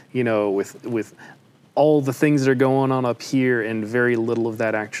crazy, with all the things that are going on up here, and very little of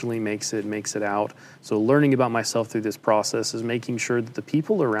that actually makes it out. So learning about myself through this process is making sure that the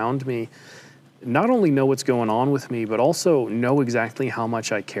people around me not only know what's going on with me, but also know exactly how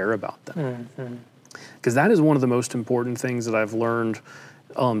much I care about them. Because that is one of the most important things that I've learned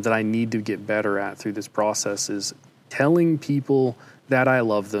that I need to get better at through this process, is telling people that I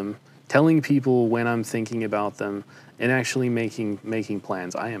love them, telling people when I'm thinking about them, and actually making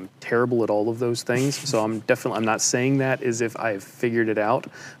plans. I am terrible at all of those things, so I'm not saying that as if I've figured it out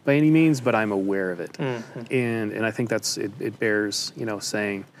by any means, but I'm aware of it. And I think it bears,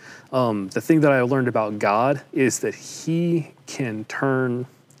 saying. The thing that I learned about God is that He can turn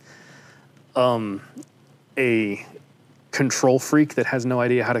a control freak that has no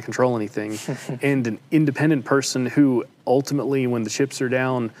idea how to control anything and an independent person who ultimately, when the chips are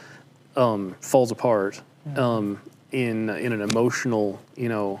down, falls apart. In an emotional,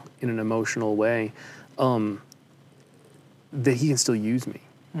 way, that He can still use me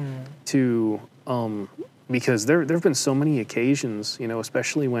to, because there have been so many occasions,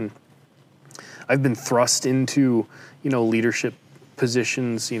 especially when I've been thrust into, leadership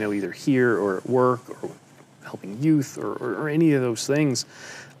positions, either here or at work or helping youth or any of those things.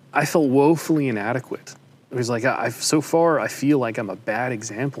 I felt woefully inadequate. It was like so far I feel like I'm a bad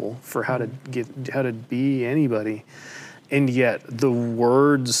example for how to be anybody, and yet the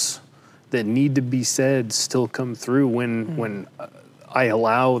words that need to be said still come through when I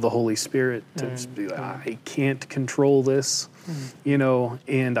allow the Holy Spirit to just be like, I can't control this,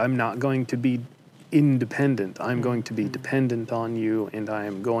 and I'm not going to be independent. I'm going to be dependent on you, and I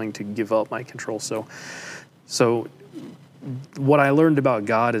am going to give up my control. So what I learned about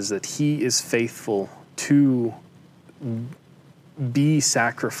God is that He is faithful to be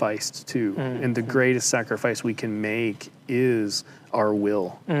sacrificed to, and the greatest sacrifice we can make is our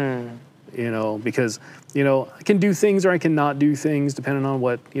will. Because I can do things or I can not do things depending on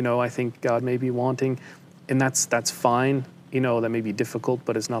what I think God may be wanting, and that's fine. That may be difficult,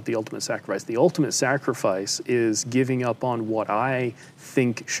 but it's not the ultimate sacrifice. The ultimate sacrifice is giving up on what I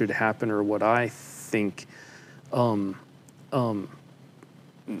think should happen or what I think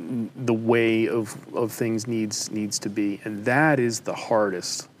the way of things needs to be, and that is the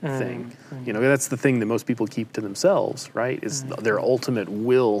hardest thing. That's the thing that most people keep to themselves, right? Is their ultimate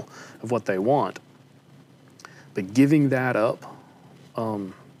will of what they want. But giving that up,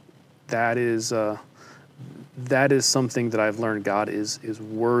 that is something that I've learned God is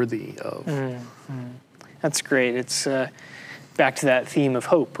worthy of. That's great. It's back to that theme of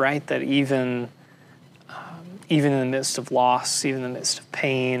hope, right? That even in the midst of loss, even in the midst of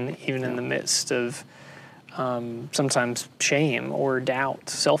pain, even in the midst of sometimes shame or doubt,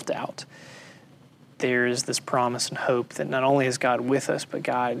 self-doubt, there's this promise and hope that not only is God with us, but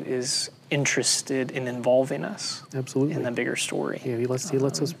God is interested in involving us in the bigger story. Yeah, He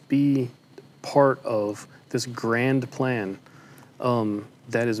lets us be part of this grand plan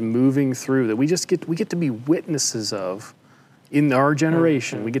that is moving through, that we get to be witnesses of. In our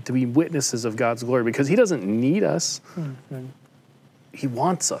generation, we get to be witnesses of God's glory because He doesn't need us. He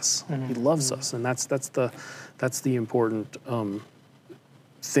wants us. He loves us, and that's the important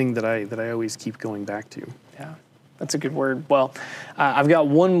thing that I always keep going back to. Yeah, that's a good word. Well, I've got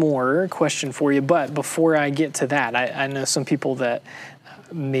one more question for you, but before I get to that, I know some people that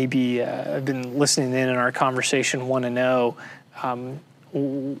maybe have been listening in our conversation want to know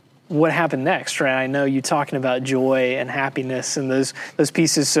what happened next, right? I know you talking about joy and happiness and those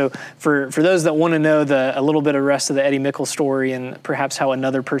pieces. So for those that want to know a little bit of the rest of the Eddie Mickle story and perhaps how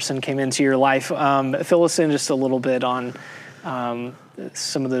another person came into your life, fill us in just a little bit on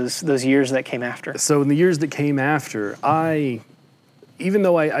some of those years that came after. So in the years that came after, even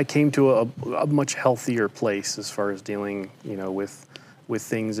though I came to a much healthier place as far as dealing, with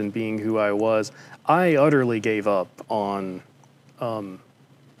things and being who I was, I utterly gave up on.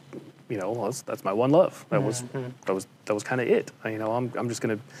 That's my one love. That was kind of it. I'm just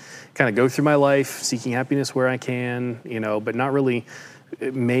going to kind of go through my life seeking happiness where I can, but not really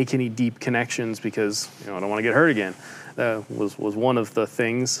make any deep connections because I don't want to get hurt again. Was one of the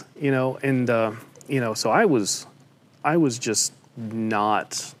things, and so I was just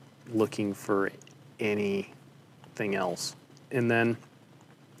not looking for anything else, and then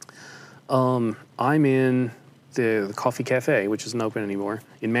I'm in the Coffee Cafe, which isn't open anymore,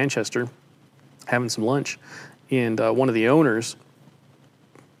 in Manchester, having some lunch, and one of the owners,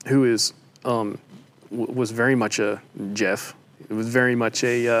 who is was very much a Jeff, it was very much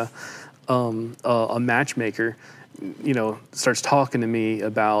a matchmaker, starts talking to me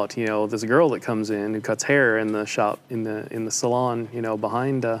about there's a girl that comes in who cuts hair in the shop in the salon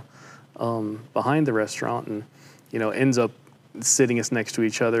behind behind the restaurant, and ends up sitting us next to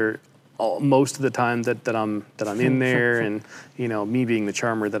each other most of the time that I'm in there, and me being the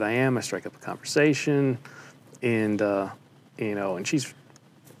charmer that I am, I strike up a conversation, and and she's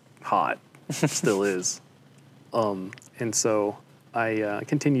hot, still is, and so I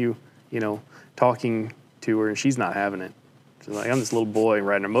continue talking to her, and she's not having it. She's like, I'm this little boy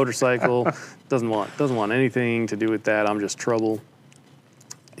riding a motorcycle, doesn't want anything to do with that. I'm just trouble.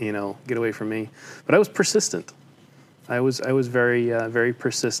 Get away from me. But I was persistent. I was very very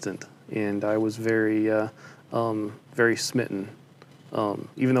persistent, and I was very very smitten,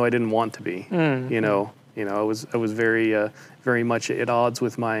 even though I didn't want to be. I was very much at odds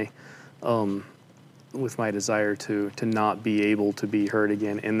with my desire to not be able to be hurt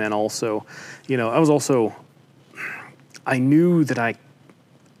again. And then also, I knew that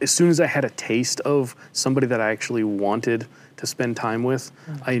as soon as I had a taste of somebody that I actually wanted to spend time with,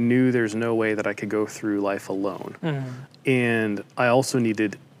 I knew there's no way that I could go through life alone. And I also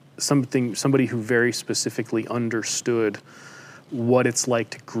needed somebody who very specifically understood what it's like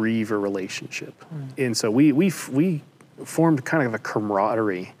to grieve a relationship. And so we formed kind of a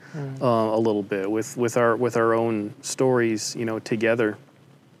camaraderie a little bit with our own stories, together.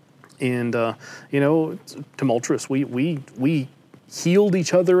 And it's tumultuous. We healed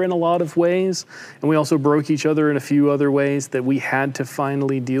each other in a lot of ways, and we also broke each other in a few other ways that we had to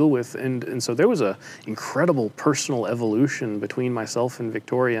finally deal with. And so there was a incredible personal evolution between myself and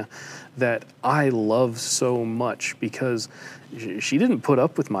Victoria that I love so much, because she didn't put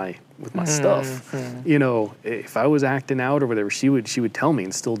up with my stuff. If I was acting out or whatever, she would tell me,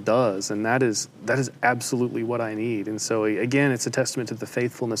 and still does. And that is absolutely what I need. And so again, it's a testament to the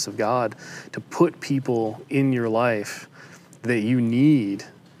faithfulness of God to put people in your life that you need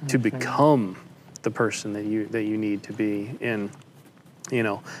to become the person that you need to be. And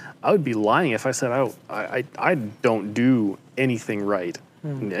I would be lying if I said I don't do anything right.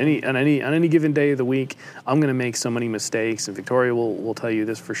 On any given day of the week, I'm going to make so many mistakes, and Victoria will tell you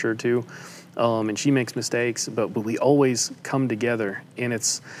this for sure too. And she makes mistakes, but we always come together, and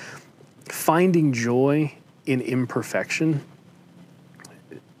it's finding joy in imperfection,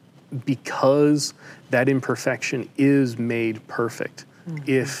 because that imperfection is made perfect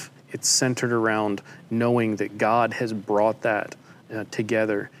if it's centered around knowing that God has brought that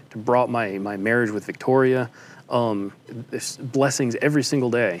together, brought my marriage with Victoria. There's blessings every single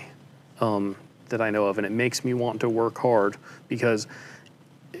day that I know of, and it makes me want to work hard, because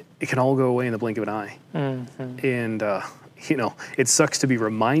it can all go away in the blink of an eye. And it sucks to be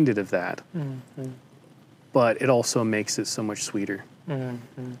reminded of that, but it also makes it so much sweeter.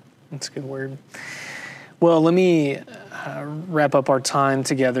 That's a good word. Well, let me wrap up our time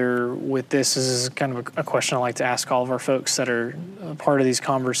together with this. This is kind of a question I like to ask all of our folks that are part of these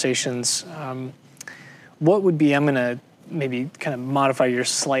conversations. What would be, I'm going to maybe kind of modify yours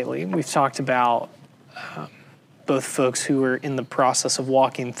slightly. We've talked about both folks who are in the process of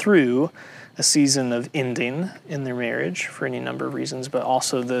walking through a season of ending in their marriage for any number of reasons, but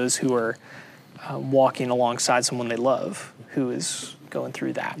also those who are walking alongside someone they love who is going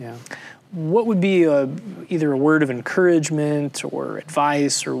through that. Yeah. What would be either a word of encouragement or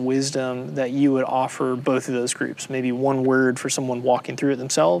advice or wisdom that you would offer both of those groups? Maybe one word for someone walking through it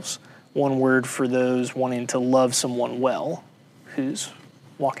themselves, one word for those wanting to love someone well who's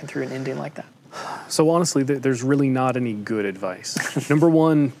walking through an ending like that. So honestly, there's really not any good advice. Number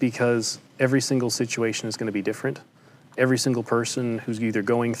one, because every single situation is going to be different. Every single person who's either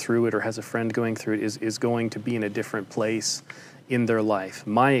going through it or has a friend going through it is going to be in a different place in their life.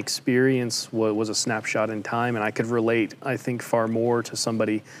 My experience was a snapshot in time, and I could relate, I think, far more to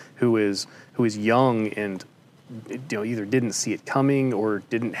somebody who is young and either didn't see it coming or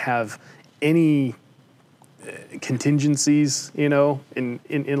didn't have any contingencies, in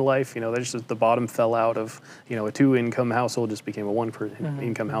life. There's just the bottom fell out of, a 2-income household just became a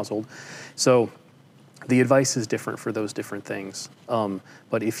 1-income household. So the advice is different for those different things.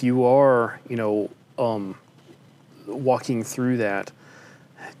 But if you are, walking through that,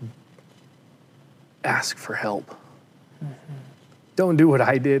 ask for help. Don't do what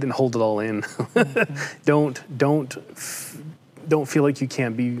I did and hold it all in. Don't feel like you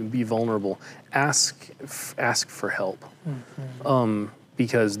can't be vulnerable. Ask for help.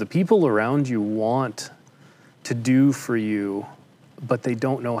 Because the people around you want to do for you, but they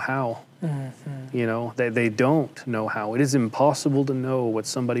don't know how. They don't know how. It is impossible to know what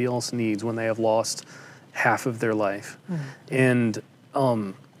somebody else needs when they have lost half of their life. And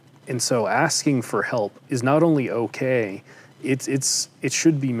so asking for help is not only okay, it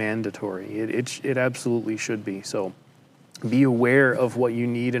should be mandatory. It absolutely should be. So Be aware of what you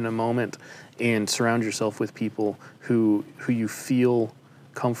need in a moment, and surround yourself with people who you feel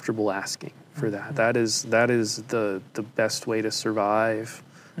comfortable asking for that. That is the best way to survive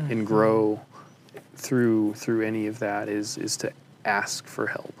and grow through any of that is to ask for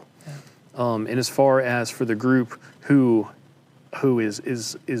help. And as far as for the group who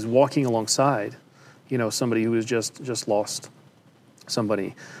is walking alongside, somebody who has just lost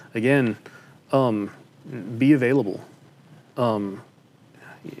somebody, again, be available.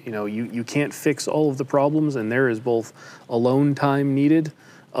 You can't fix all of the problems, and there is both alone time needed.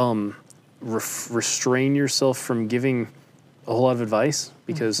 Restrain yourself from giving a whole lot of advice,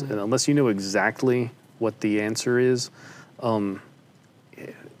 because unless you know exactly what the answer is,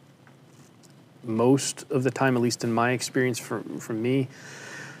 most of the time, at least in my experience from me,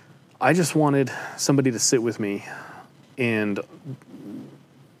 I just wanted somebody to sit with me and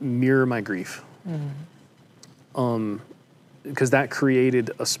mirror my grief. Because that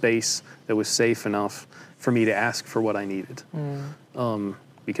created a space that was safe enough for me to ask for what I needed.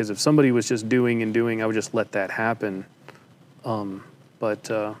 Because if somebody was just doing, I would just let that happen.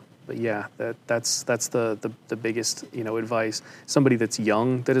 But yeah, that's the biggest advice. Somebody that's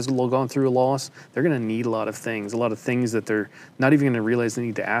young that has gone through a loss, they're going to need a lot of things that they're not even going to realize they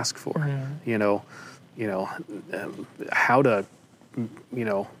need to ask for. How to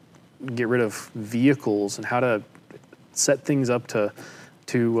get rid of vehicles, and how to set things up to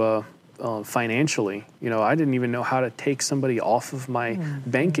financially. I didn't even know how to take somebody off of my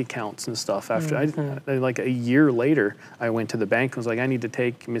bank accounts and stuff. After like a year later, I went to the bank and was like, I need to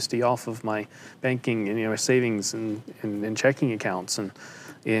take Misty off of my banking and my savings and checking accounts, and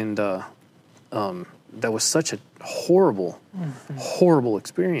that was such a horrible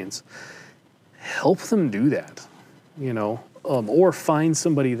experience. Help them do that, or find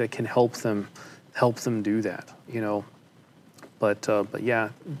somebody that can help them do that, But yeah,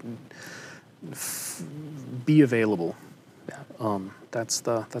 be available. That's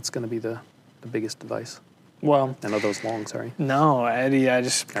going to be the biggest advice. Well, I know that was long. Sorry. No, Eddie, I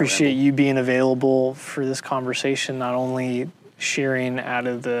just appreciate you being available for this conversation. Not only sharing out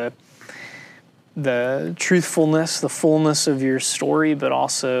of the truthfulness, the fullness of your story, but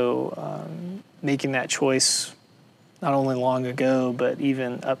also making that choice not only long ago, but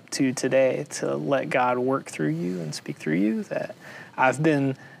even up to today, to let God work through you and speak through you. That I've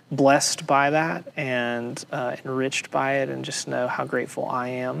been blessed by that and enriched by it, and just know how grateful I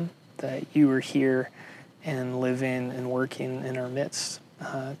am that you are here and living and working in our midst.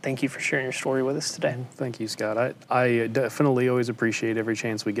 Thank you for sharing your story with us today. Thank you, Scott. I definitely always appreciate every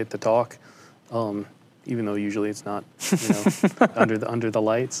chance we get to talk, even though usually it's not under the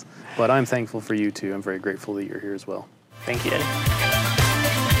lights. But I'm thankful for you too. I'm very grateful that you're here as well. Thank you, Eddie.